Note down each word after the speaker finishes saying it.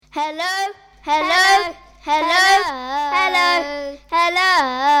Hello, hello, hello, hello, hello.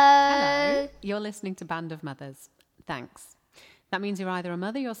 Hello. You're listening to Band of Mothers. Thanks. That means you're either a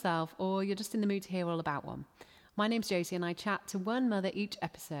mother yourself or you're just in the mood to hear all about one. My name's Josie and I chat to one mother each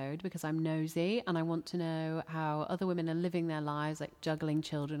episode because I'm nosy and I want to know how other women are living their lives, like juggling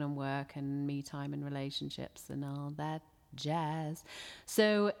children and work and me time and relationships and all that jazz.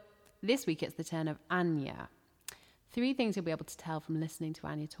 So this week it's the turn of Anya. 3 things you'll be able to tell from listening to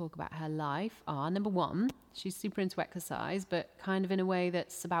Anya talk about her life are, number 1, she's super into exercise, but kind of in a way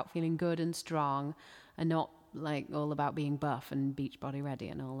that's about feeling good and strong and not like all about being buff and beach body ready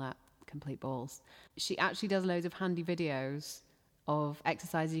and all that complete balls. She actually does loads of handy videos of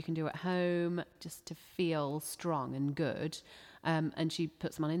exercises you can do at home just to feel strong and good. And she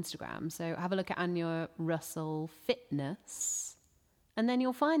puts them on Instagram. So have a look at Anya Russell Fitness and then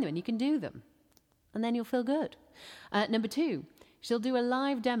you'll find them and you can do them. And then you'll feel good. Number 2, she'll do a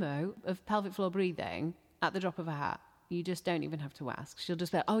live demo of pelvic floor breathing at the drop of a hat. You just don't even have to ask. She'll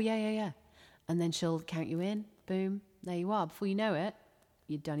just be like, oh, yeah. And then she'll count you in. Boom. There you are. Before you know it,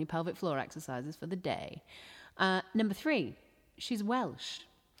 you've done your pelvic floor exercises for the day. Number 3, she's Welsh.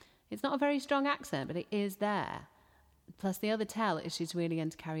 It's not a very strong accent, but it is there. Plus, the other tell is she's really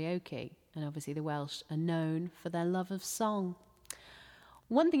into karaoke. And obviously the Welsh are known for their love of song.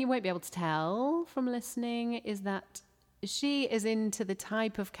 One thing you won't be able to tell from listening is that she is into the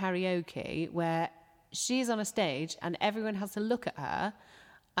type of karaoke where she's on a stage and everyone has to look at her,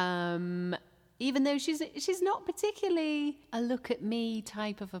 even though she's not particularly a look at me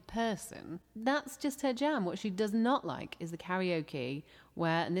type of a person. That's just her jam. What she does not like is the karaoke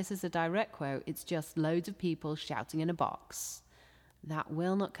where, and this is a direct quote, it's just loads of people shouting in a box. That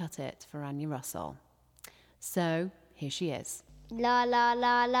will not cut it for Anya Russell. So here she is. La la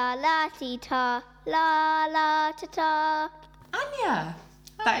la la la ti ta, la la ta ta. Anya,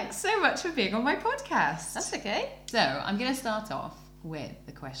 thanks so much for being on my podcast. That's okay. So I'm going to start off with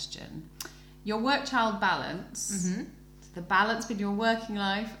the question. Your work-child balance, the balance between your working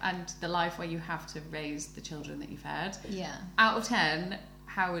life and the life where you have to raise the children that you've had. Yeah. Out of 10,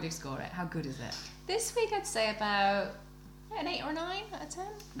 how would you score it? How good is it? This week I'd say about an 8 or 9 out of 10.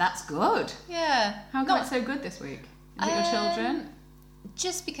 That's good. Yeah. How come it's so good this week? Is it your children?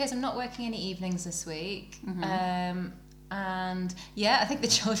 Just because I'm not working any evenings this week. And yeah, I think the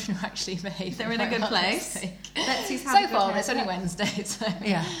children are actually behaving. They're in a good place. Betsy's so far, it's only Wednesday, so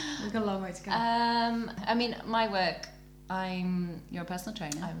yeah, we've got a long way to go. I mean, my work, You're a personal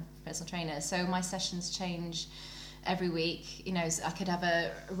trainer. I'm a personal trainer, so my sessions change every week. You know, so I could have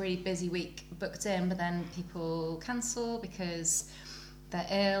a really busy week booked in, but then people cancel because they're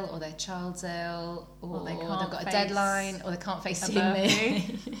ill or their child's ill or they've got a deadline or they can't face seeing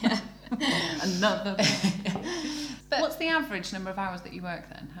me. Another But what's the average number of hours that you work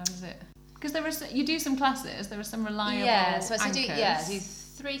then? How does it? Because you do some classes, there are some reliable so I do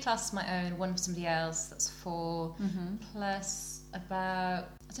 3 classes of my own, 1 for somebody else, that's 4, plus about,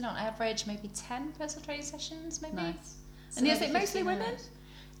 I don't know, on average maybe 10 personal training sessions maybe. Nice. So and is it mostly women?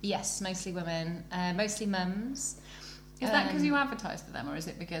 Yes, mostly women, mostly mums. Is that because you advertise to them, or is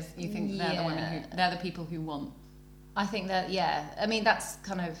it because you think they're the women they're the people who want? I think that, I mean, that's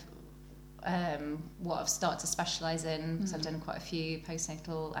kind of what I've started to specialise in, because I've done quite a few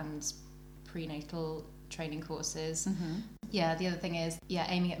postnatal and prenatal training courses. Yeah, the other thing is,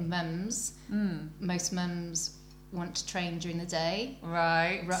 aiming at mums. Most mums want to train during the day.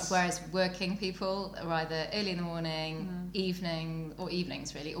 Right. Whereas working people are either early in the morning,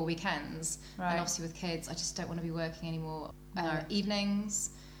 evenings really, or weekends. Right. And obviously with kids, I just don't want to be working anymore evenings,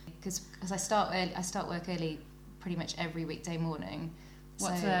 because I start work early pretty much every weekday morning.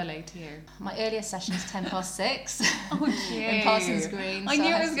 What's early to you? My earliest session is 6:10. Oh, gee. In Parsons Green. I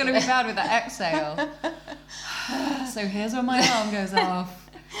knew it was going to be bad with that exhale. So here's where my alarm goes off.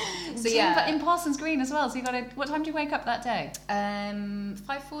 So but in Parsons Green as well. So you got to. What time do you wake up that day?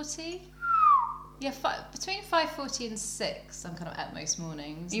 5:40. Yeah, between 5:40 and 6. I'm kind of at most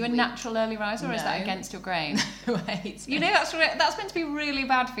mornings. Are you a natural early riser, or is that against your grain? Wait. You know that's meant to be really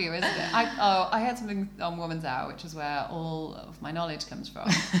bad for you, isn't it? I heard something on Woman's Hour, which is where all of my knowledge comes from,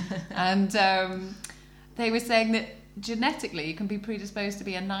 and they were saying that genetically you can be predisposed to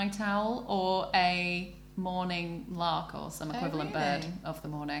be a night owl or a morning lark or some equivalent bird of the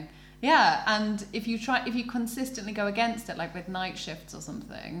morning. Yeah, and if you consistently go against it, like with night shifts or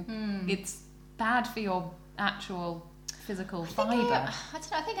something, it's bad for your actual physical fibre. I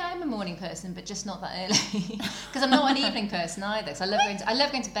don't know, I think I am a morning person, but just not that early. Because I'm not an evening person either. So I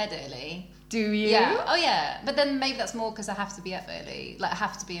love going to bed early. Do you? Yeah. Oh yeah. But then maybe that's more because I have to be up early. Like I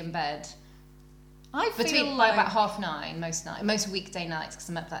have to be in bed I feel Between like about 9:30 most weekday nights, because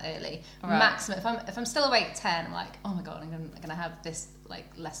I'm up that early. Right. Maximum, if I'm still awake at 10, I'm like, oh my god, I'm gonna have this like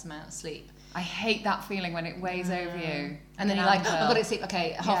less amount of sleep. I hate that feeling when it weighs over you. And then you're like, oh, I've got to sleep.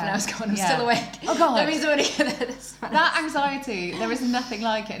 Okay, half an hour's gone. I'm still awake. Oh god, That means I'm only this. That anxiety, there is nothing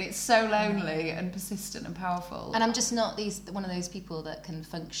like it. It's so lonely and persistent and powerful. And I'm just not one of those people that can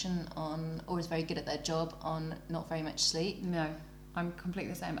function on, or is very good at their job on not very much sleep. No, I'm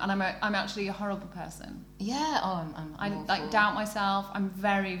completely the same. And I'm actually a horrible person. Yeah. Oh, I'm I awful. like doubt myself. I'm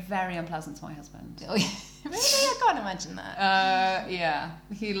very, very unpleasant to my husband. Oh, yeah. Really? I can't imagine that. Yeah,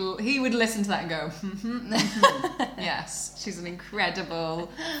 he would listen to that and go, yes, she's an incredible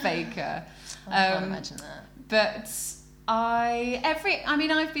faker. I can't imagine that. But I've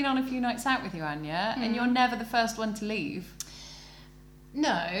been on a few nights out with you, Anya, and you're never the first one to leave.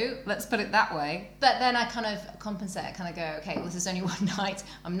 No. Let's put it that way. But then I kind of compensate. I kind of go, okay, well, this is only one night.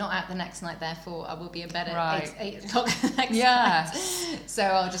 I'm not out the next night, therefore I will be in bed at 8 o'clock the next night. So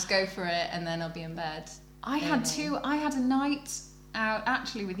I'll just go for it, and then I'll be in bed. I had a night out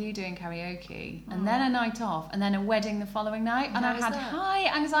actually with you doing karaoke, and then a night off, and then a wedding the following night, and I had high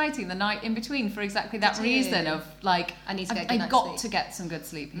anxiety the night in between for exactly that reason of like, I need to get I've got to get some good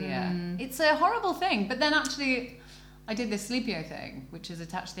sleep here. It's a horrible thing, but then actually I did this Sleepio thing, which is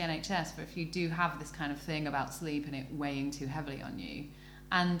attached to the NHS for if you do have this kind of thing about sleep and it weighing too heavily on you.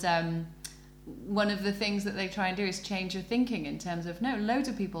 And one of the things that they try and do is change your thinking in terms of, no, loads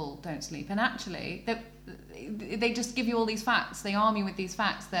of people don't sleep, and actually they just give you all these facts. They arm you with these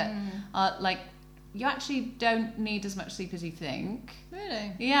facts that are like, you actually don't need as much sleep as you think.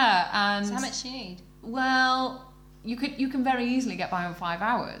 Really? Yeah. And so how much do you need? Well, you can very easily get by on 5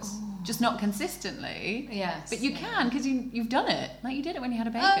 hours. Just not consistently. Yes. But you can, because you've done it. Like, you did it when you had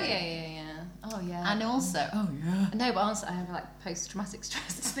a baby. Oh, yeah. Oh, yeah. And also, No, but honestly, I have like post-traumatic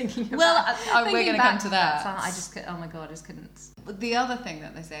stress thinking about. Well, we're going to come to that. I just oh my god, I just couldn't. But the other thing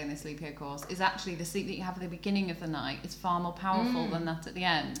that they say in the Sleepio course is actually the sleep that you have at the beginning of the night is far more powerful than that at the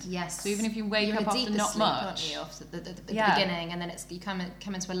end. Yes. So even if you wake You're up after not sleep, much, aren't you, after the beginning, and then you come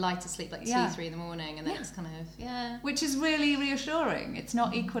into a lighter sleep like 2-3 in the morning, and then it's kind of which is really reassuring. It's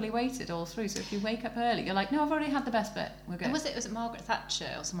not equally weighted all through. So if you wake up early, you're like, no, I've already had the best bit. We're good. And was it Margaret Thatcher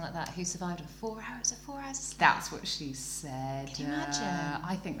or someone like that who survived on 4 hours of sleep? That's what she said. Can you imagine?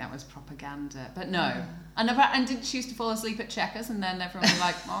 I think that was propaganda, but no. And didn't she used to fall asleep at Checkers, and then everyone would be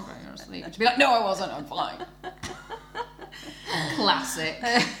like, Margaret, you're asleep. And she'd be like, no, I wasn't, I'm fine. Classic.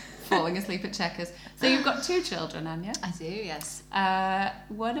 Falling asleep at Checkers. So you've got 2 children, Anya. I do, yes.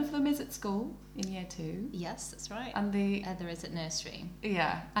 One of them is at school in year 2. Yes, that's right. And the other is at nursery.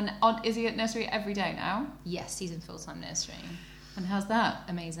 Yeah. And is he at nursery every day now? Yes, he's in full-time nursery. And how's that?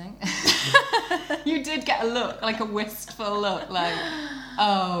 Amazing. You did get a look, like a wistful look, like,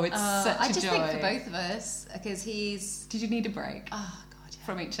 oh, it's such a joy. I just think for both of us, because he's... Did you need a break? Oh, God, yeah.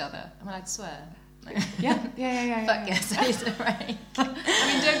 From each other? Am I allowed to swear? Yeah. Fuck yes, I need a break.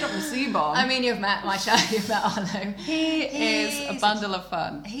 I mean, don't drop the C-bomb. I mean, you've met my child, you've met Arlo. He is a bundle of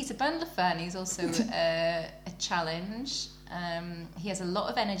fun. He's a bundle of fun. He's also a challenge. He has a lot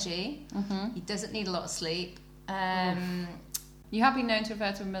of energy. Mm-hmm. He doesn't need a lot of sleep. You have been known to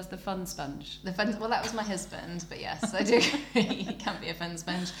refer to him as the fun sponge. Well, that was my husband, but yes, I do agree. He can be a fun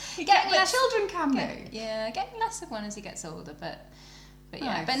sponge. Children can be. Yeah, getting less of one as he gets older, but yeah.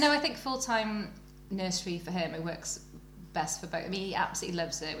 Nice. But no, I think full-time nursery for him, it works best for both. I mean, he absolutely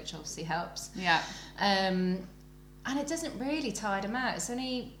loves it, which obviously helps. Yeah. And it doesn't really tire him out. It's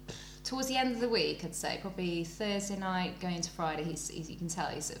only towards the end of the week, I'd say, probably Thursday night going into Friday. He's you can tell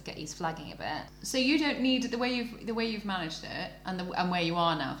he's flagging a bit. So you don't need the way you've managed it, and where you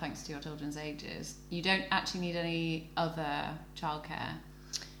are now, thanks to your children's ages. You don't actually need any other childcare.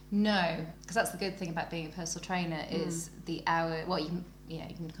 No, because that's the good thing about being a personal trainer is the hour. Well, you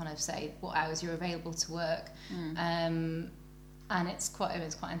can kind of say what hours you're available to work, and it's quite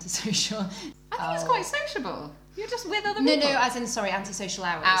antisocial. I think it's quite sociable. You're just with other people. No, as in antisocial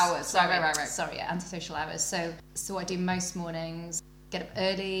hours. Right. Sorry, antisocial hours. So I do most mornings. Get up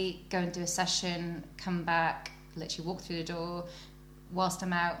early, go and do a session, come back, literally walk through the door. Whilst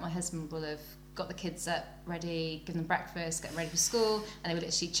I'm out, my husband will have got the kids up, ready, give them breakfast, get them ready for school, and they will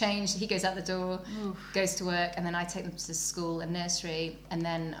literally change. He goes out the door, goes to work, and then I take them to school and nursery, and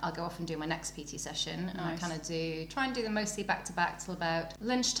then I'll go off and do my next PT session. And I kind of try and do them mostly back to back till about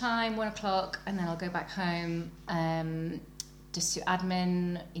lunchtime, 1 o'clock, and then I'll go back home, just do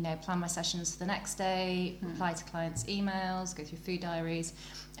admin, plan my sessions for the next day, reply to clients' emails, go through food diaries,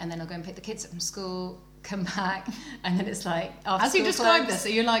 and then I'll go and pick the kids up from school, come back, and then it's like after As you school describe clubs.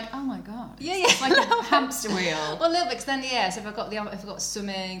 this, you're like, oh my god, Yeah, it's like a hamster wheel. Well, a little bit, because then, so if I've got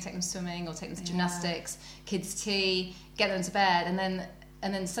swimming, take them swimming, or take them to gymnastics, kids' tea, get them to bed, and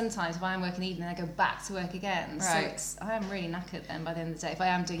then sometimes if I am working evening, I go back to work again. Right. So I am really knackered then by the end of the day, if I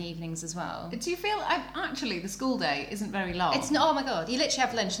am doing evenings as well. Do you feel actually the school day isn't very long? It's not, oh my god, you literally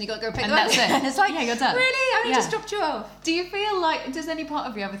have lunch and you got to go pick And them up. that's it. And it's like, yeah, you're done. really? I only Yeah. just dropped you off. Do you feel like, does any part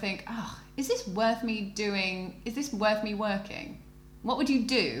of you ever think, oh, is this worth me doing? Is this worth me working? What would you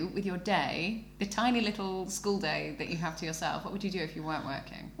do with your day, the tiny little school day that you have to yourself? What would you do if you weren't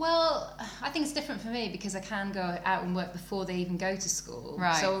working? Well, I think it's different for me because I can go out and work before they even go to school.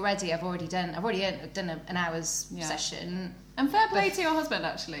 Right. So already I've already done an hour's session. And fair play to your husband,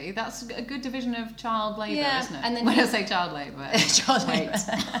 actually. That's a good division of child labour, Yeah, isn't it? and then when I say child labour, Child wait. labour.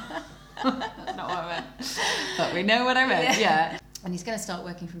 That's not what I meant. But we know what I meant. Yeah. And he's going to start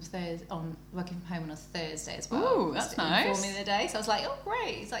working from home on a Thursday as well. Ooh, that's nice. Informed me the other day, so I was like, oh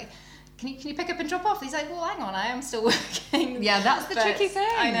great. He's like, can you pick up and drop off? He's like, well, hang on, I am still working. Yeah, that's the But tricky thing.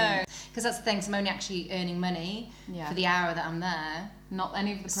 I know, because that's the thing. So I'm only actually earning money for the hour that I'm there. Not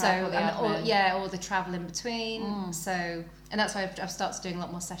any of the So prep or the admin. or the travel in between. So, and that's why I've started doing a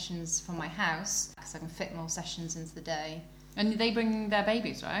lot more sessions from my house because I can fit more sessions into the day. And they bring their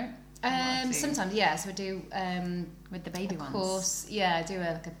babies, right? Sometimes, yeah. So I do With the baby ones. course. Yeah, I do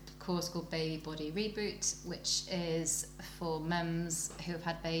a course called Baby Body Reboot, which is for mums who have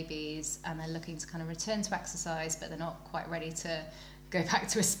had babies and they're looking to kind of return to exercise, but they're not quite ready to go back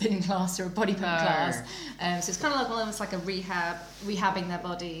to a spinning class or a body pump class. So it's kind of like almost like a rehabbing their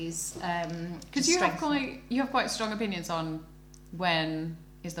bodies. Because you have quite strong opinions on when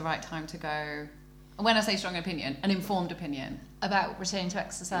is the right time to go. When I say strong opinion, an informed opinion About returning to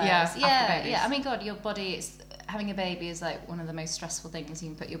exercise. after babies. I mean, God, your body, having a baby is like one of the most stressful things you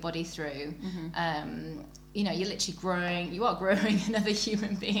can put your body through. You're literally you are growing another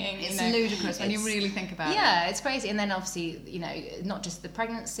human being. It's ludicrous when you really think about it. Yeah, it's crazy. And then obviously, not just the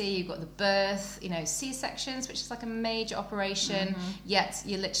pregnancy, you've got the birth, C-sections, which is like a major operation, yet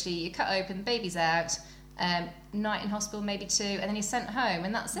you cut open, the baby's out, night in hospital, maybe 2, and then you're sent home,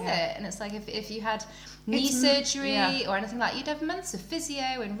 and that's it. And it's like if you had knee surgery or anything like that, you'd have months of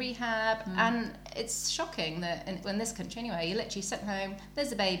physio and rehab, and it's shocking that in this country anyway, you're literally sent home,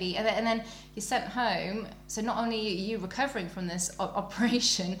 there's a baby, and then you're sent home, so not only are you recovering from this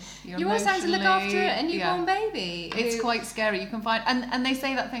operation, you're also having to look after a newborn baby. It's quite scary. You can find, and they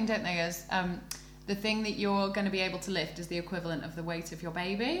say that thing, don't they, as the thing that you're going to be able to lift is the equivalent of the weight of your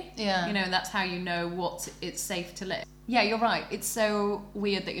baby. Yeah. And that's how you know what it's safe to lift. Yeah, you're right. It's so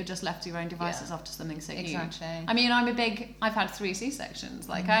weird that you're just left to your own devices after something so huge. I mean, I've had 3 C-sections.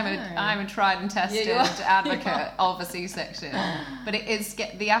 Like, I'm a tried and tested advocate of a C-section. But it is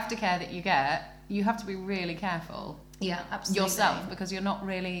the aftercare that you get, you have to be really careful. Yeah, absolutely. Yourself, because you're not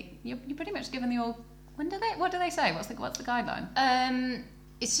really, you're pretty much given the all, what do they say? What's the guideline?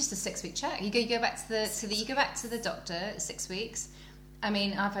 It's just a 6-week check. You go back to the doctor at 6 weeks. I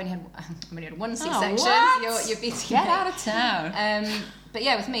mean, I've only had 1 C-section. What? You're beating Get me. out of town. But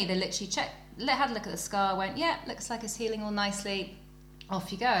yeah, with me, they literally had a look at the scar, went, yeah, looks like it's healing all nicely.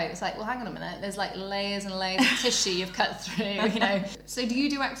 Off you go. It's like, well, hang on a minute. There's like layers and layers of tissue you've cut through. So do you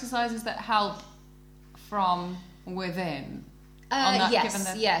do exercises that help from within?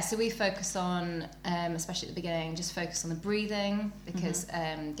 Yes. So we focus on, especially at the beginning, just focus on the breathing because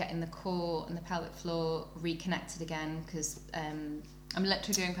getting the core and the pelvic floor reconnected again. Because I'm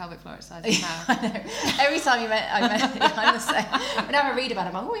literally doing pelvic floor exercises now. I know. Every time I'm the same. Whenever I read about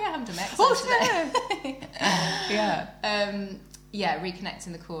it, I'm like, oh yeah, I haven't done exercise today.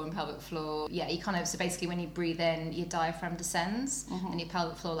 Reconnecting the core and pelvic floor. Yeah, so basically when you breathe in, your diaphragm descends and your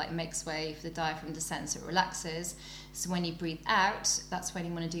pelvic floor makes way for the diaphragm descends, so it relaxes. So when you breathe out, that's when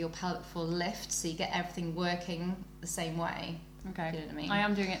you want to do your pelvic floor lift, so you get everything working the same way. Okay. You know what I mean? I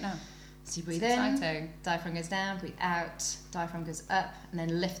am doing it now. So you breathe in, diaphragm goes down, breathe out, diaphragm goes up, and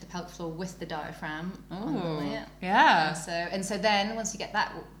then lift the pelvic floor with the diaphragm. Yeah. And so then once you get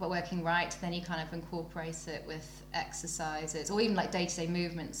that working right, then you kind of incorporate it with exercises, or even like day-to-day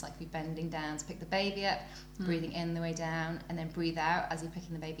movements, like bending down to pick the baby up, breathing in the way down, and then breathe out as you're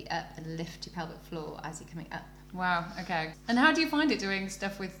picking the baby up, and lift your pelvic floor as you're coming up. Wow. Okay. And how do you find it doing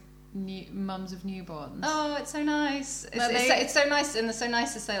stuff with mums of newborns? Oh, it's so nice. It's so nice, and it's so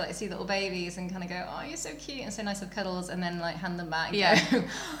nice to see little babies and kind of go, oh, you're so cute, and so nice with cuddles, and then hand them back. Go,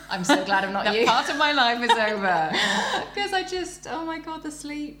 I'm so glad I'm not that you. Part of my life is over. Because oh my god, the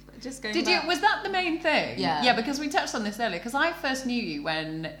sleep just going. Was that the main thing? Yeah. Yeah, because we touched on this earlier. Because I first knew you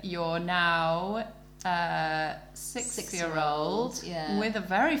when you're now 6-year-old yeah. with a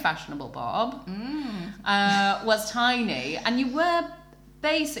very fashionable bob, was tiny, and you were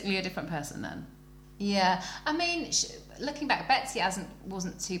basically a different person then. Yeah, I mean, looking back, Betsy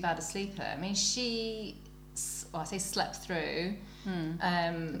wasn't too bad a sleeper. I mean, I say slept through.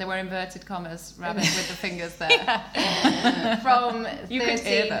 There were inverted commas, rabbit with the fingers there. From You could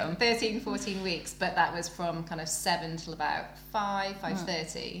hear them. 13, 14 weeks, but that was from kind of 7 till about 5:30.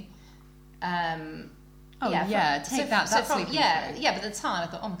 Take that. That's from, sleeping yeah, through. yeah. But at the time, I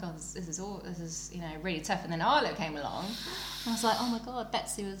thought, oh my god, this is really tough. And then Arlo came along, and I was like, oh my god,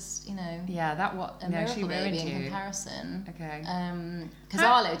 Betsy was Yeah, that what a miracle she baby ruined in you. comparison. Okay. Because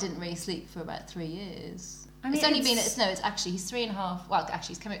Arlo didn't really sleep for about 3 years. I mean, it's actually he's 3.5. Well,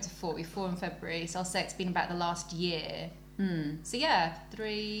 actually, he's coming up to 4. We're 4 in February, so I'll say it's been about the last year. So yeah,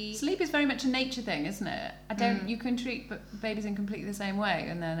 3. Sleep is very much a nature thing, isn't it? You can treat babies in completely the same way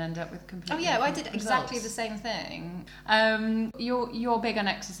and then end up with completely. Oh yeah, well, I different did exactly results. the same thing. You're big on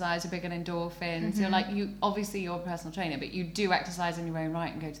exercise. You're big on endorphins. You're like obviously you're a personal trainer, but you do exercise in your own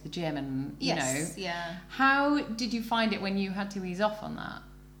right and go to the gym and Yes, yeah. How did you find it when you had to ease off on that?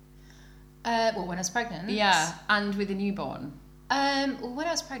 When I was pregnant. Yeah, and with a newborn. When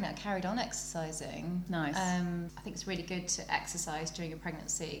I was pregnant, I carried on exercising. Nice. I think it's really good to exercise during your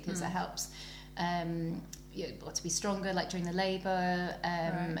pregnancy because it helps to be stronger, like during the labour,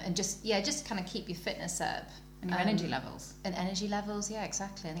 and just kind of keep your fitness up. And your energy levels. And energy levels, yeah,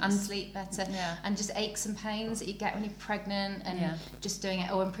 exactly. I think And you sleep better. Yeah. And just aches and pains that you get when you're pregnant, and just doing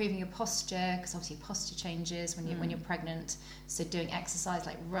it, or improving your posture, because obviously your posture changes when you're pregnant. So doing exercise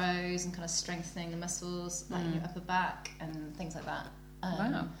like rows and kind of strengthening the muscles, like in your upper back and things like that.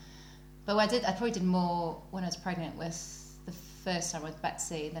 Wow. But I probably did more when I was pregnant with the first time with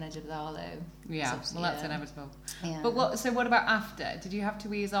Betsy than I did with Arlo. Yeah, well, that's inevitable. Yeah. But what about after? Did you have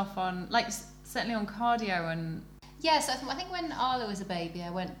to ease off on, like, certainly on cardio and... Yes, I think when Arlo was a baby,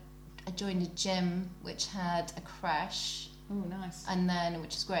 I joined a gym which had a crash. Oh, nice. And then,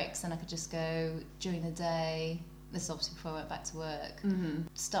 which was great, because then I could just go during the day. This is obviously before I went back to work.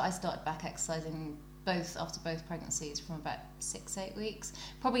 Mm-hmm. I started back exercising after both pregnancies from about 6-8 weeks.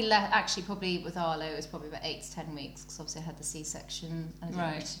 Probably with Arlo it was probably about 8 to 10 weeks, because obviously I had the C-section and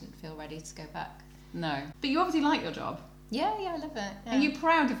I didn't feel ready to go back. No. But you obviously like your job. Yeah, I love it. Yeah. Are you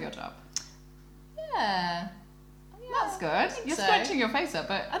proud of your job? Yeah. That's good. You're scrunching your face up,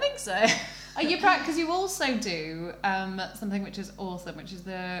 but I think so. are you proud? Because you also do something which is awesome, which is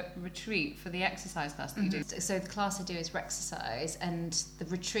the retreat for the exercise class that you do. So the class I do is Rexercise, and the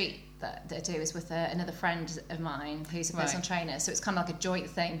retreat that I do is with another friend of mine who's a personal trainer. So it's kind of like a joint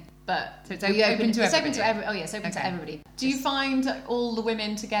thing, but so it's open to everybody. It's open to everybody. Do you find all the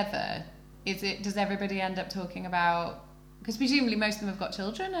women together? Does everybody end up talking about? Because presumably most of them have got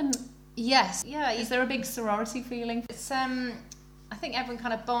children, and yes, yeah. Is there a big sorority feeling? It's I think everyone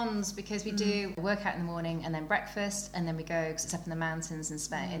kind of bonds because we do workout in the morning and then breakfast, and then we go, because it's up in the mountains in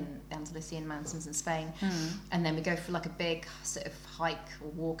Spain, in the Andalusian mountains in Spain, and then we go for like a big sort of hike or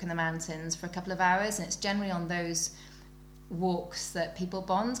walk in the mountains for a couple of hours, and it's generally on those walks that people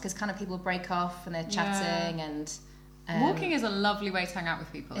bond, because kind of people break off and they're chatting and. Walking is a lovely way to hang out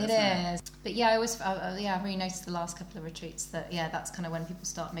with people, isn't it? It is. But yeah, I really noticed the last couple of retreats that, that's kind of when people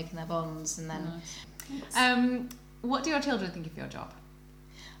start making their bonds, and then... what do your children think of your job?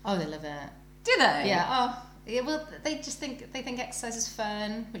 Oh, they love it. Do they? Yeah. Oh, yeah. Well, they think exercise is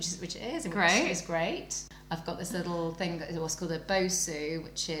fun, which it is. And great. Which is great. I've got this little thing that is what's called a bosu,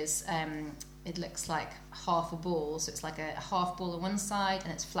 which is it looks like half a ball, so it's like a half ball on one side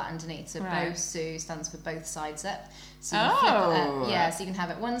and it's flat underneath. So bosu stands for both sides up. So you can flip it up, so you can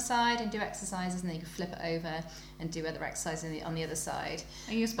have it one side and do exercises, and then you can flip it over and do other exercises on the other side.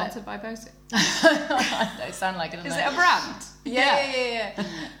 Are you sponsored by Bosu? I don't sound like it. Is it a brand? Yeah.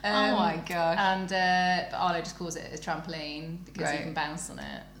 Oh my gosh. And but Arlo just calls it a trampoline because you can bounce on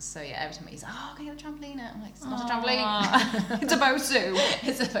it. So yeah, every time he's like, "Oh, can I get a trampoline?" I'm like, "It's not a trampoline. It's a Bosu."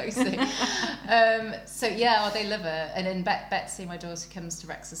 It's a Bosu. So yeah, they love it. And then Betsy, my daughter, comes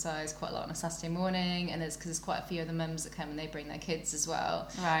to exercise quite a lot on a Saturday morning, and because there's quite a few of the mums that come and they bring their kids as well.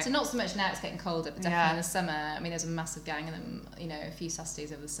 Right. So not so much now, it's getting colder, but definitely in the summer. I mean, there's a massive gang of them. A few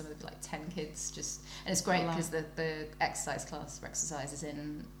Saturdays over the summer, there'd be like 10 kids and it's great because the exercise class for exercise is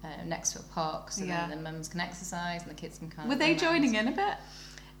in next to a park, so then the mums can exercise and the kids can kind of... Were they joining in a bit?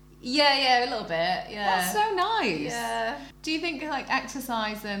 Yeah, a little bit. Yeah, that's so nice. Yeah. Do you think like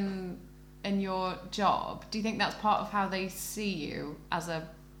exercise and your job? Do you think that's part of how they see you as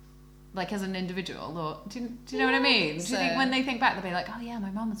an individual, or do you know what I mean? Do you think when they think back they'll be like, oh yeah,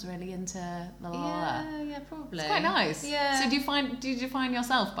 my mum was really into la la la? Yeah, probably. It's quite nice. Yeah. So did you find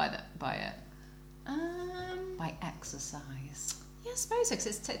yourself by it? By exercise. Yeah, I suppose so,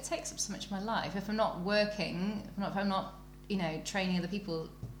 because it takes up so much of my life. If I'm not working, if I'm not, training other people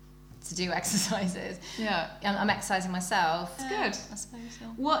to do exercises, I'm exercising myself. It's good. I suppose so.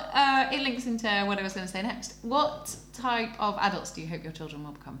 What it links into what I was going to say next. What type of adults do you hope your children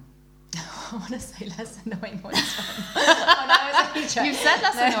will become? I want to say less annoying ones. You've said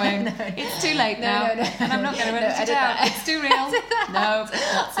less annoying. No. It's too late now, No. and I'm not going to edit it out. It's too real. No,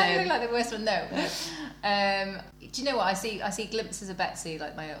 that's I it. look like the worst one. No. Do you know what I see? I see glimpses of Betsy,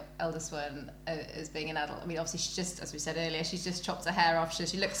 like my eldest one, as being an adult. I mean, obviously, she's just, as we said earlier, she's just chopped her hair off, so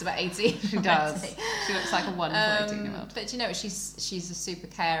she looks about 18. She does. She looks like a wonderful 18-year-old. But do you know what? She's a super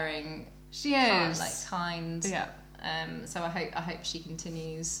caring. She is kind. Yeah. So I hope she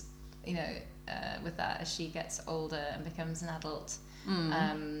continues, with that as she gets older and becomes an adult.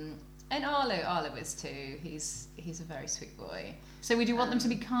 And Arlo is too. He's a very sweet boy. So would you want them to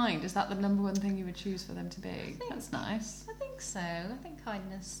be kind? Is that the number one thing you would choose for them to be? That's nice. I think so. I think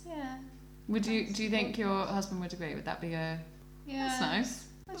kindness. Yeah. Do you think your husband would agree? Would that be a? Yeah. That's nice.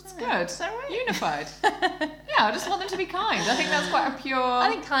 That's know. good. Is that right? Unified. Yeah, I just want them to be kind. I think that's quite a pure. I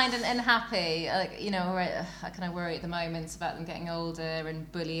think kind and happy. I kind of worry at the moment about them getting older and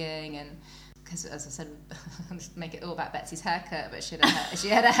bullying and. Because, as I said, make it all about Betsy's haircut, but she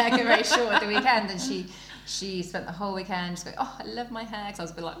had her haircut very short at the weekend, and she spent the whole weekend just going, "Oh, I love my hair," because I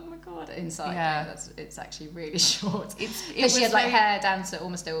was a bit like, "Oh my god!" Inside, it's actually really short. Because she had hair down to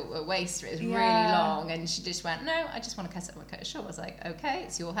almost a waist, it was really long, and she just went, "No, I just want to cut it. I want to cut it short." I was like, "Okay,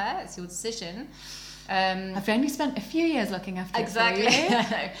 it's your hair, it's your decision." I've only spent a few years looking after exactly. it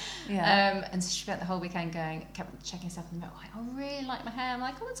for you. Yeah. And so she spent the whole weekend kept checking herself in the mirror. I really like my hair. I'm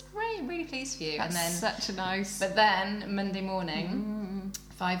like, "Oh, that's great. I'm really pleased for you." That's and then such a nice. But then Monday morning,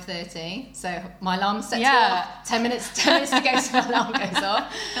 5:30. So my alarm's set to off. 10 minutes to go, so my alarm goes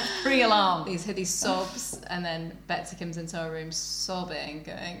off. Pre-alarm. These sobs, and then Betsy comes into our room sobbing,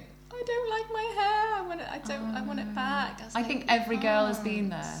 going, "I don't like my hair. I want it back." I think every girl has been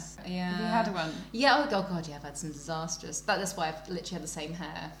there. Yeah. Have you had one? Yeah. Oh god. Yeah. I've had some disastrous. That's why I've literally had the same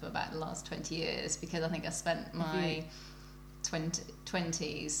hair for about the last 20 years, because I think I spent my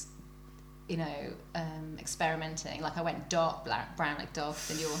 20s, experimenting. Like I went dark brown like Dog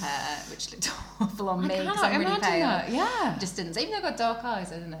than your hair, which looked awful on me because I'm really pale. That. Yeah. Just didn't. Even though I got dark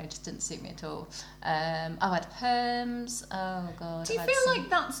eyes, I don't know. It just didn't suit me at all. I've had perms. Oh god. Do you feel like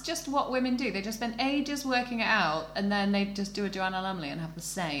that's just what women do? They just spend ages working it out, and then they just do a Joanna Lumley and have the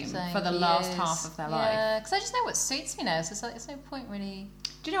same for the last half of their life. Yeah, because I just know what suits me now. So it's like there's no point really.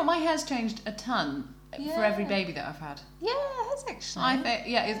 Do you know what? My hair's changed a ton for every baby that I've had. Yeah, that's actually. I think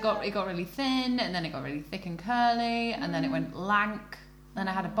it got really thin, and then it got really thick and curly, and then it went lank. Then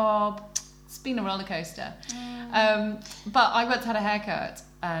I had a bob. It's been a roller coaster. But I once had a haircut,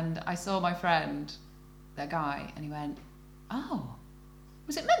 and I saw my friend, the guy, and he went, "Oh,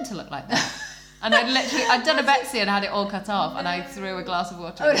 was it meant to look like that?" And I'd done a Betsy and had it all cut off, and I threw a glass of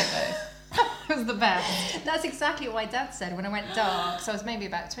water in his face. It was the best. That's exactly what my dad said when I went dark. So I was maybe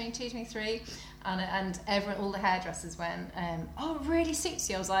about 22, 23, and all the hairdressers went, "Oh, it really suits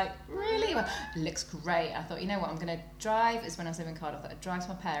you." I was like, "Really?" Well, it looks great. I thought, you know what, I'm going to drive. Is when I was living in Cardiff, I thought I'd drive to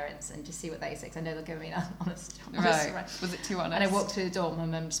my parents and just see what they say, because I know they'll give me an honest. Right. Was it too honest? And I walked through the door, and my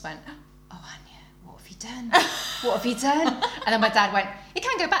mum just went, "Oh, Anya, what have you done? What have you done?" And then my dad went, "You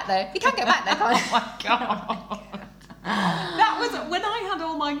can't go back though. You can't go back there." Oh my god. That was when I had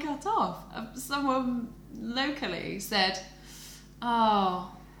all mine cut off. Someone locally said,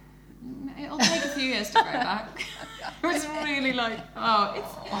 "Oh, it'll take a few years to grow back." It was really like,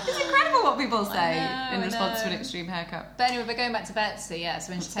 it's incredible what people say in response to an extreme haircut. But anyway, we're going back to Betsy.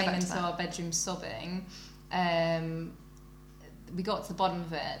 So when she came into our bedroom sobbing, we got to the bottom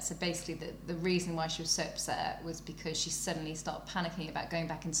of it. So basically the reason why she was so upset was because she suddenly started panicking about going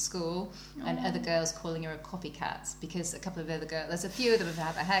back into school, and other girls calling her a copycat, because a couple of other girls, there's a few of them have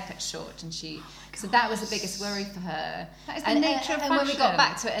had their hair cut short, and so that was the biggest worry for her. That is the nature of fashion. And when we got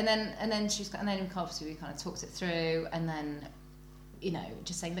back to it, and then obviously we kind of talked it through, and then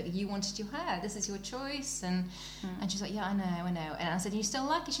just saying, "Look, you wanted your hair. This is your choice." And she's like, "Yeah, I know." And I said, "You still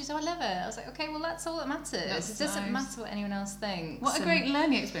like it?" She said, "I love it." I was like, "Okay, well, that's all that matters. It doesn't matter what anyone else thinks." What a great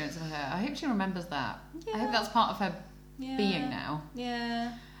learning experience for her. I hope she remembers that. Yeah. I hope that's part of her being now.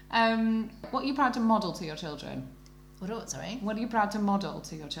 Yeah. What are you proud to model to your children? Sorry? What are you proud to model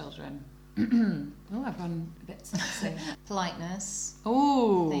to your children? Oh, I've gone a bit sexy. Politeness.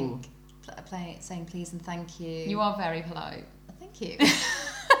 Ooh. Saying please and thank you. You are very polite. Thank you.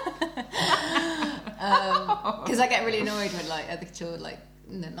 Because I get really annoyed when other children,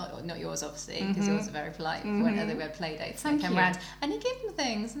 no, not yours obviously, because yours are very polite. Whenever we had play dates, they come you. around and you give them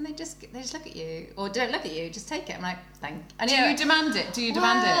things, and they just look at you, or don't look at you, just take it. I'm like, thank. And Do you demand it? Do you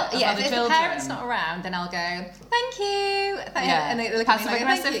demand it? Yeah, Of if other the children? parent's not around, then I'll go, thank you. Yeah. And they look Passive at me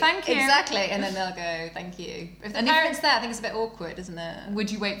like, aggressive, thank you. Exactly, and then they'll go, thank you. If the And if parent's there, I think it's a bit awkward, isn't it?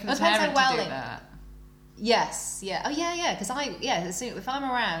 Would you wait for the Well, it depends parent how to well do they- that? Yes, yeah. Oh, yeah. Because if I'm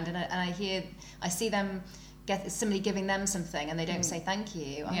around and I see them get somebody giving them something and they don't say thank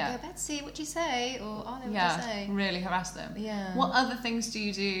you, I go, Betsy, what do you say? Or what do you say? Really harass them. Yeah. What other things do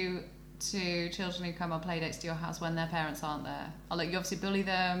you do to children who come on play dates to your house when their parents aren't there? I'll let you obviously bully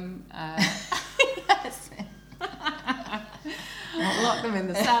them. Yes. Lock them in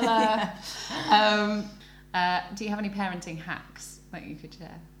the cellar. Do you have any parenting hacks that you could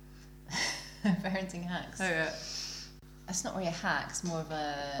share? Parenting hacks. Oh, yeah. It's not really a hack. It's more of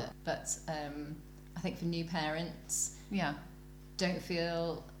a. But I think for new parents, Yeah. don't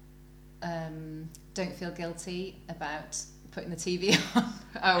feel guilty about putting the TV on.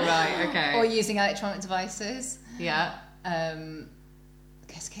 Oh, right, okay. Or using electronic devices. Yeah.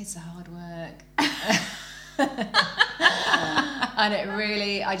 Because kids are hard work. And it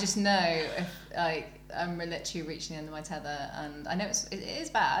really, I just know if I'm literally reaching the end of my tether, and I know it is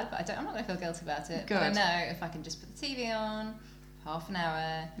bad, but I'm not going to feel guilty about it. Good. But I know if I can just put the TV on, half an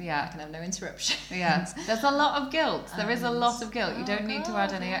hour, Yeah. I can have no interruption. Yeah, there's a lot of guilt. There is a lot of guilt. You Oh, don't need to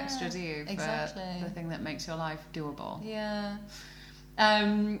add God, any yeah. extra, do you? For Exactly. the thing that makes your life doable. Yeah.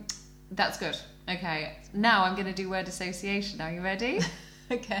 That's good. Okay, now I'm going to do word association. Are you ready?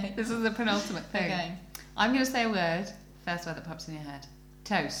 Okay. This is the penultimate thing. Okay. I'm going to say a word. First word that pops in your head.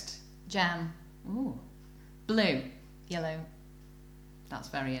 Toast. Jam. Ooh. Blue. Yellow. That's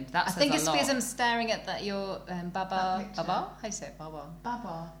very in. That I says think a it's lot. because I'm staring at your Baba. picture. Baba? How do you say it? Baba.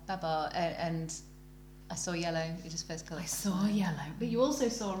 Baba. And I saw yellow. It just first colour. I saw yellow, but you also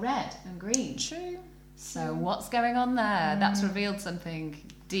saw red and green. True. So what's going on there? That's revealed something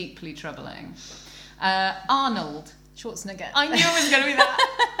deeply troubling. Arnold. Schwarzenegger. I knew it was going to be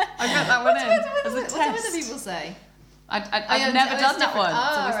that. I got that one in as a What do test. other people say? I've never done that one,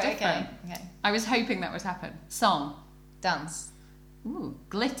 so it's right, different. Okay. I was hoping that would happen. Song. Dance. Ooh,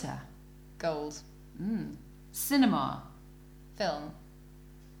 glitter. Gold. Cinema. Film.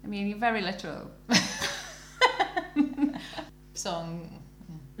 I mean, you're very literal. Song.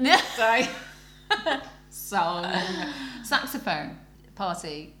 Yeah. Sorry. Song. Saxophone.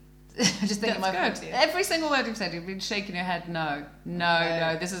 Party. I'm just thinking my That's good. Every single word you've said, you've been shaking your head. No,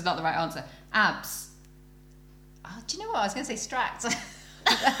 this is not the right answer. Abs. Oh, do you know what? I was going to say Stract.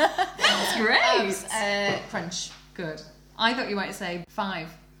 That's great. Crunch. Good. I thought you might say 5.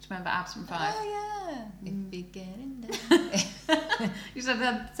 Do you remember abs from 5? Oh, yeah. If you're getting down. You said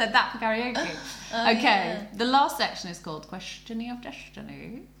that for karaoke. Oh, Okay, yeah. the last section is called Questioning of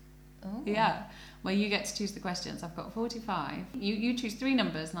Destiny. Oh. Yeah, where you get to choose the questions. I've got 45. You choose 3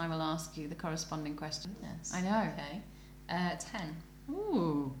 numbers and I will ask you the corresponding question. Yes. I know. Okay. 10.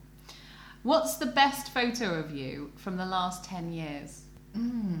 Ooh. What's the best photo of you from the last 10 years?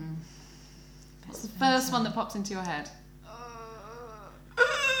 What's the first one that pops into your head?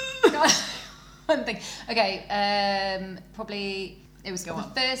 One thing. Okay, probably it was Go the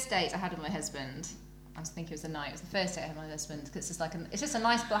on. first date I had with my husband. I was thinking it was the night. It was the first date I had with my husband because it's just a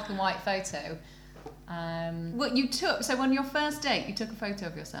nice black and white photo. What you took? So on your first date, you took a photo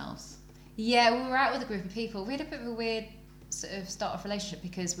of yourselves. Yeah, we were out with a group of people. We had a bit of a weird sort of start off relationship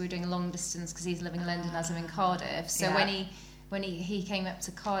because we were doing a long distance because he's living in London as I'm in Cardiff. So Yeah. when he came up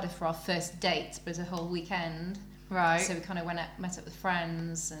to Cardiff for our first date, but it was a whole weekend. Right. So we kind of met up with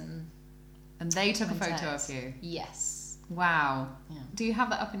friends and they took a went photo out. of you. Yes. Wow. Yeah. Do you have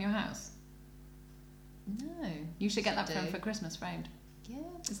that up in your house? No. You should get that Should for him do. for Christmas framed. Yeah.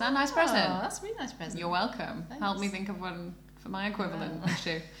 Is that a nice Oh, present? that's a really nice present. You're welcome. Thanks. Help me think of one for my equivalent Wow.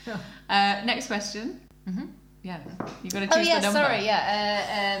 issue. Next question. Mm-hmm. Yeah, you've got to choose Oh yeah, the number. sorry,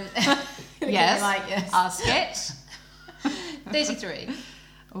 yeah. Yes. yes. Ask it. 33.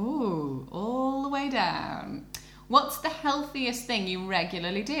 Ooh, all the way down. What's the healthiest thing you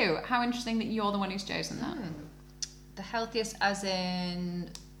regularly do? How interesting that you're the one who's chosen that. The healthiest, as in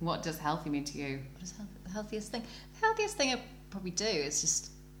What does healthy mean to you? what is the healthiest thing? The healthiest thing I probably do is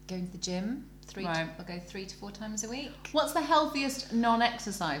just going to the gym. Right. I'll go 3 to 4 times a week. What's the healthiest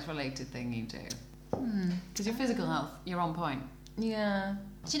non-exercise related thing you do? Because your physical health, you're on point. Yeah.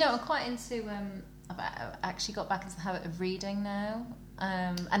 Do you know, I'm quite into, I've actually got back into the habit of reading now.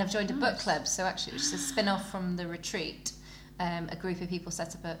 And I've joined a book club, so actually it was just a spin-off from the retreat. A group of people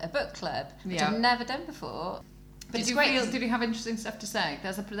set up a book club, which Yeah. I've never done before. But Did it's you great. did you have interesting stuff to say?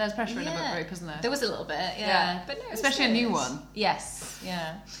 There's pressure in a book group, isn't there? There was a little bit, yeah. But no, it was especially a good. new one. Yes,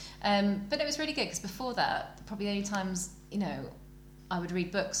 yeah. But it was really good because before that, probably the only times, I would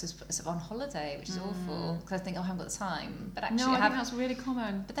read books as sort of on holiday, which is awful because I think, I haven't got the time. But actually, No, I think that's really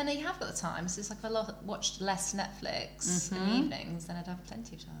common. But then you have got the time. So it's like if I watched less Netflix in the evenings, then I'd have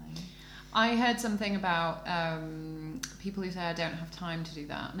plenty of time. I heard something about people who say I don't have time to do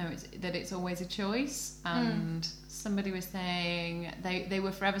that. No, it's always a choice. And somebody was saying they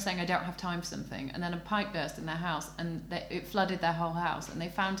were forever saying I don't have time for something, and then a pipe burst in their house, and it flooded their whole house, and they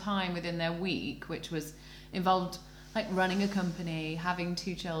found time within their week, which was involved like running a company, having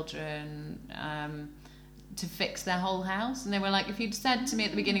 2 children, to fix their whole house. And they were like, if you'd said to me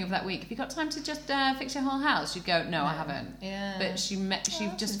at the beginning of that week, have you got time to just fix your whole house? You'd go, no, I haven't. Yeah. But she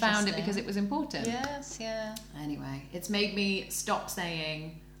just found it because it was important. Yes, yeah. Anyway, it's made me stop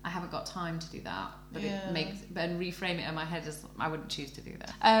saying I haven't got time to do that, but and reframe it in my head as I wouldn't choose to do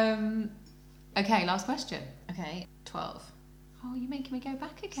that. Okay, last question. Okay. 12. Oh, you're making me go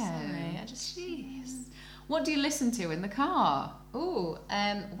back again. Sorry, I just... Jeez. What do you listen to in the car? Ooh,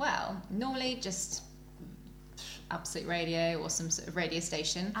 well, normally just Absolute Radio or some sort of radio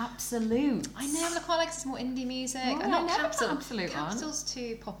station. Absolute. I know, but I quite like some more indie music. Oh, I'm not I never Capital. got Absolute one. Capital's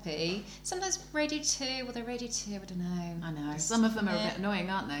too poppy. Sometimes Radio 2, although Radio 2, I don't know. I know. Some of them are a bit annoying,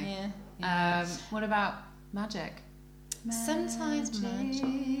 aren't they? Yeah. What about Magic? Sometimes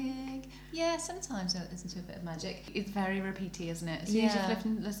Magic. Yeah, sometimes I listen to a bit of Magic. It's very repeaty, isn't it? So you just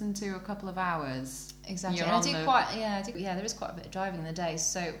listen to a couple of hours. Exactly. You're And on there is quite a bit of driving in the day,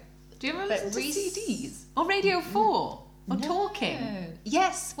 so... Do you ever listen to CDs? Or Radio 4? Or talking?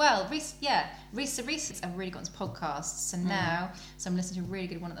 Yes, well, recently I've really got into podcasts, and now, so I'm listening to a really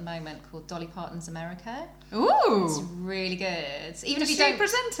good one at the moment called Dolly Parton's America. Ooh! It's really good. Even Does if you she don't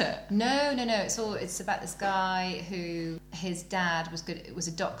present it? No. It's about this guy who his dad was good. It was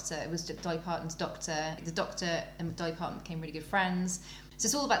a doctor. It was Dolly Parton's doctor. The doctor and Dolly Parton became really good friends. So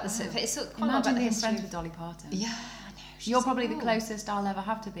it's all about the it's quite a lot about the being history. friends with Dolly Parton. Yeah, I know. You're probably the closest I'll ever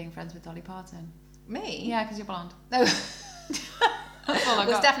have to being friends with Dolly Parton. Me? Yeah, because you're blonde. No. That's all I Well, got.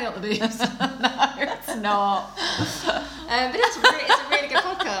 it's definitely not the boobs. No, it's not. But it's a really good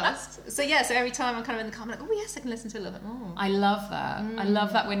podcast. So every time I'm kind of in the car, I'm like, oh yes, I can listen to it a little bit more. I love that. I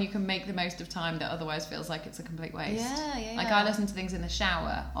love that when you can make the most of time that otherwise feels like it's a complete waste. Yeah. Like I listen to things in the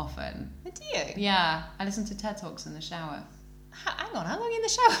shower often. Do you? Yeah, I listen to TED Talks in the shower. Hang on, how long are you in the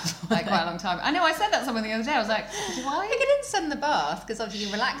shower for? Like quite a long time. I know, I said that to someone the other day. I was like, do I think I didn't send the bath because obviously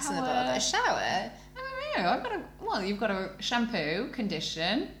you relax in the bath. But a shower. I don't know. You've got to shampoo,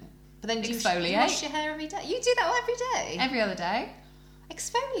 condition, But then do you exfoliate. wash your hair every day? You do that every day? Every other day.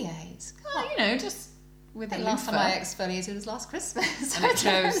 Exfoliate? Well, just with I a think last time loofah. I exfoliated was last Christmas. And it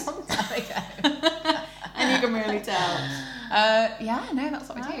shows. A long time ago. And you can really tell. That's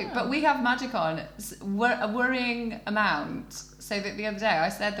what we do. But we have magic on a worrying amount. So that the other day I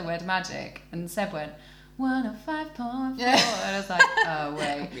said the word magic and Seb went 105.4 and I was like, oh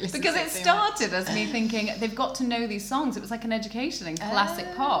wait, because it started as me thinking they've got to know these songs. It was like an education in classic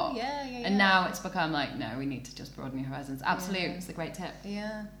pop. And now it's become like, no, we need to just broaden your horizons. Absolute, it's a great tip.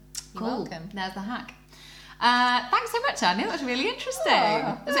 Yeah. You're Cool. welcome. There's the hack. Thanks so much, Anya. That was really interesting.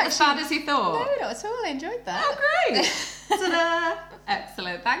 Was it as bad as you thought? No, not at all. I enjoyed that. Oh, great. Ta-da.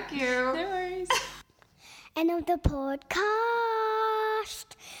 Excellent. Thank you. No worries. End of the podcast.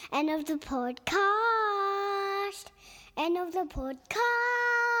 End of the podcast. End of the podcast.